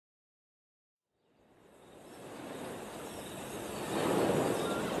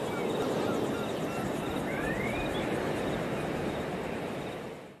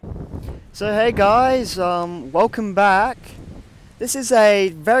So hey guys, welcome back. This is a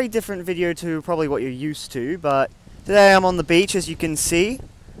very different video to probably what you're used to, but today I'm on the beach, as you can see.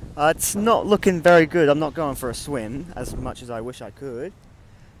 It's not looking very good. I'm not going for a swim as much as I wish I could.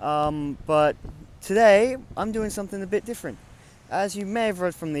 But today I'm doing something a bit different. As you may have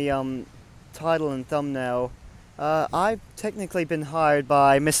read from the title and thumbnail, I've technically been hired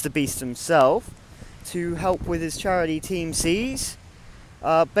by Mr. Beast himself to help with his charity Team C's.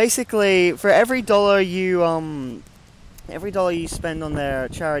 Basically, for every dollar you spend on their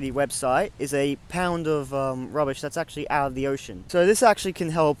charity website is a pound of rubbish that's actually out of the ocean. So this actually can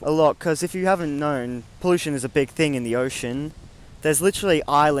help a lot, because if you haven't known, pollution is a big thing in the ocean. There's literally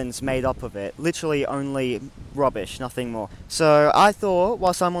islands made up of it, literally only rubbish, nothing more. So I thought,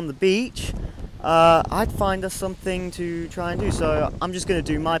 whilst I'm on the beach, I'd find us something to try and do. So I'm just going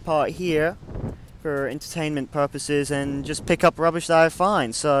to do my part here for entertainment purposes and just pick up rubbish that I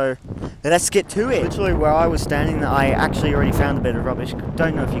find. So let's get to it. Literally where I was standing, I actually already found a bit of rubbish.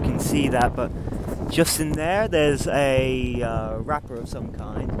 Don't know if you can see that, but just in there's a wrapper of some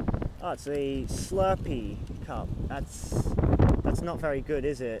kind. Oh, it's a Slurpee cup. That's not very good,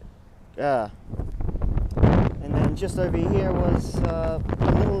 is it? Yeah. And then just over here was a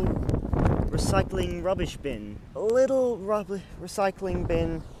little recycling rubbish bin. A little recycling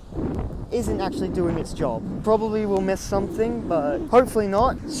bin isn't actually doing its job. Probably will miss something, but hopefully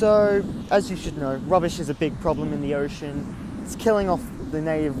not. So, as you should know, rubbish is a big problem in the ocean. It's killing off the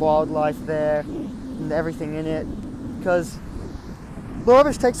native wildlife there and everything in it, because the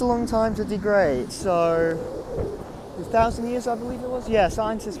rubbish takes a long time to degrade. So, 1,000 years, I believe it was? Yeah,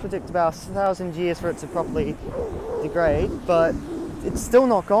 scientists predict about 1,000 years for it to properly degrade, but it's still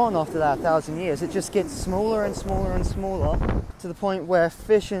not gone after that 1,000 years. It just gets smaller and smaller and smaller, to the point where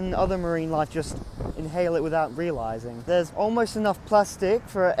fish and other marine life just inhale it without realizing. There's almost enough plastic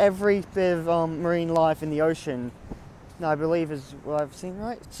for every bit of marine life in the ocean, I believe is what I've seen,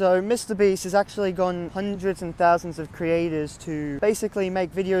 right? So Mr. Beast has actually gone hundreds and thousands of creators to basically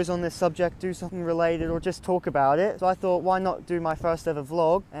make videos on this subject, do something related, or just talk about it. So I thought, why not do my first ever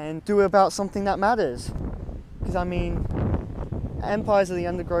vlog and do it about something that matters? Because I mean, Empires of the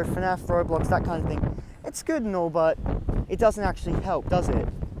Undergrowth, FNAF, Roblox, that kind of thing, it's good and all, but it doesn't actually help, does it,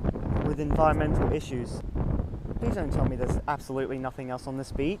 with environmental issues? Please don't tell me there's absolutely nothing else on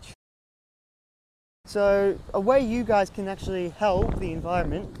this beach. So a way you guys can actually help the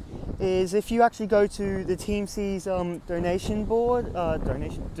environment is if you actually go to the Team C's donation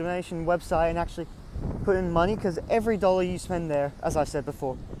website and actually put in money, because every dollar you spend there, as I said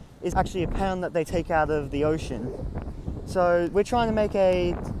before, is actually a pound that they take out of the ocean. So we're trying to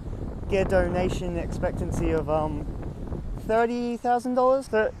get a donation expectancy of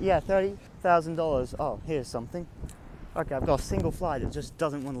 $30,000? Yeah, $30,000. Oh, here's something. Okay, I've got a single fly that just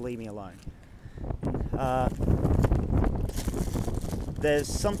doesn't want to leave me alone. There's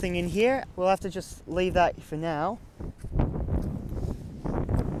something in here. We'll have to just leave that for now.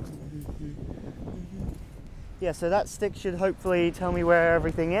 Yeah, so that stick should hopefully tell me where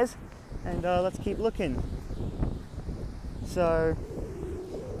everything is. And let's keep looking. So,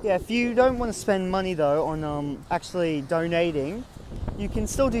 yeah, if you don't want to spend money though on actually donating, you can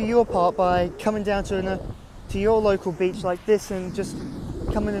still do your part by coming down to your local beach like this and just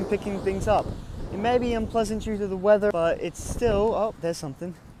coming and picking things up. It may be unpleasant due to the weather, but it's still... Oh, there's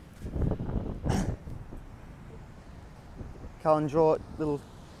something. Can't draw it, little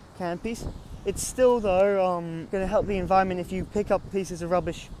can piece. It's still though going to help the environment if you pick up pieces of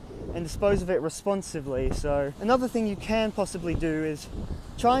rubbish and dispose of it responsibly. So another thing you can possibly do is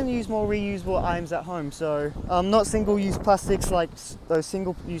try and use more reusable items at home. So not single-use plastics like those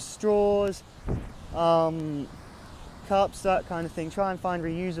single-use straws, cups, that kind of thing. Try and find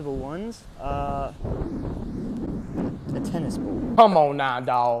reusable ones. A tennis ball. Come on now,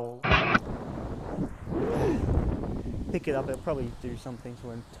 dog. Pick it up, it'll probably do something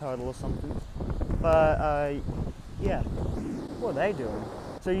to a turtle or something. But yeah, what are they doing?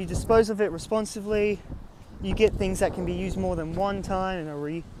 So you dispose of it responsibly, you get things that can be used more than one time and are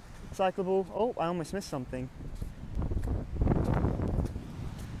recyclable. Oh, I almost missed something.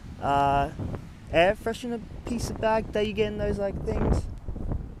 Air freshener piece of bag that you get in those like things.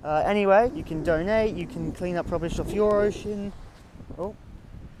 Anyway, you can donate, you can clean up rubbish off your ocean. Oh,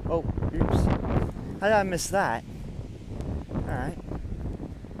 oops. How did I miss that? Alright.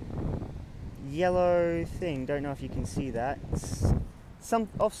 Yellow thing, don't know if you can see that. It's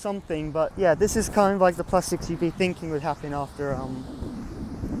something, but yeah, this is kind of like the plastics you'd be thinking would happen after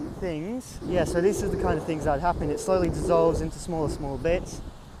things. Yeah, so these are the kind of things that happen. It slowly dissolves into smaller bits.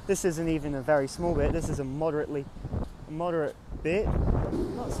 This isn't even a very small bit, this is a moderate bit.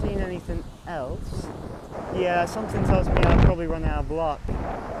 Not seeing anything else. Yeah, something tells me I'll probably run out of luck.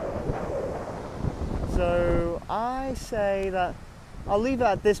 So I say that I'll leave it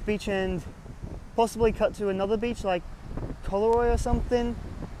at this beach and possibly cut to another beach like Coleroy or something.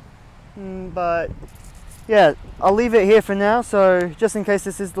 But yeah, I'll leave it here for now. So just in case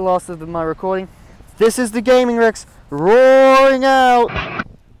this is the last of my recording, this is the Gaming Rex roaring out.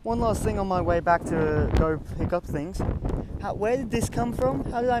 One last thing on my way back to go pick up things. Where did this come from?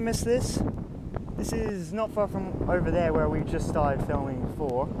 How did I miss this? This is not far from over there where we just started filming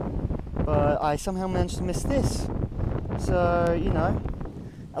before, but I somehow managed to miss this. So, you know,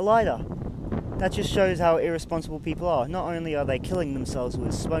 a lighter. That just shows how irresponsible people are. Not only are they killing themselves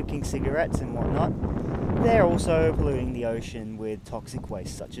with smoking cigarettes and whatnot, they're also polluting the ocean with toxic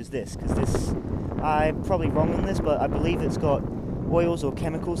waste such as this. Because this, I'm probably wrong on this, but I believe it's got oils or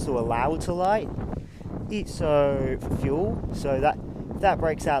chemicals to allow it to light. So for fuel, so that if that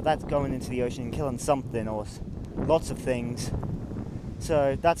breaks out, that's going into the ocean and killing something or lots of things.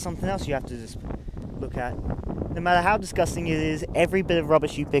 So that's something else you have to just look at. No matter how disgusting it is, every bit of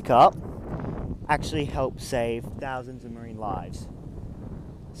rubbish you pick up actually helps save thousands of marine lives.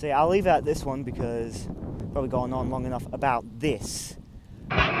 So yeah, I'll leave it at this one because I've probably gone on long enough about this.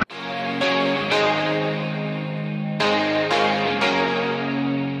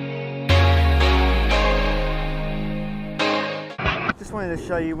 Just wanted to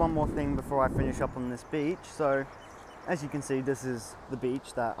show you one more thing before I finish up on this beach. So as you can see, this is the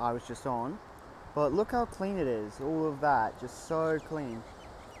beach that I was just on, but look how clean it is. All of that, just so clean.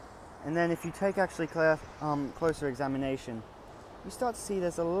 And then if you take actually closer examination, you start to see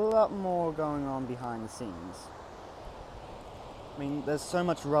there's a lot more going on behind the scenes. I mean, there's so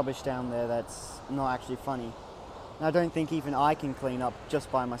much rubbish down there that's not actually funny. And I don't think even I can clean up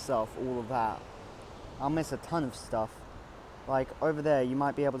just by myself all of that. I'll miss a ton of stuff. Like over there, you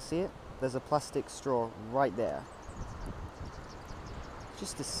might be able to see it. There's a plastic straw right there.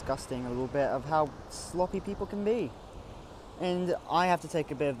 Just disgusting a little bit of how sloppy people can be. And I have to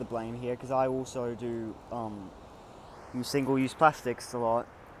take a bit of the blame here because I also do use single-use plastics a lot,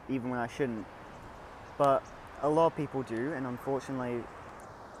 even when I shouldn't. But a lot of people do, and unfortunately, I'm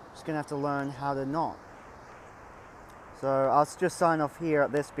just gonna have to learn how to not. So I'll just sign off here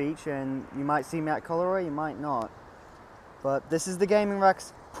at this beach, and you might see me at Coleroy, you might not. But this is the Gaming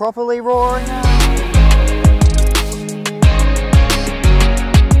Rex properly roaring out.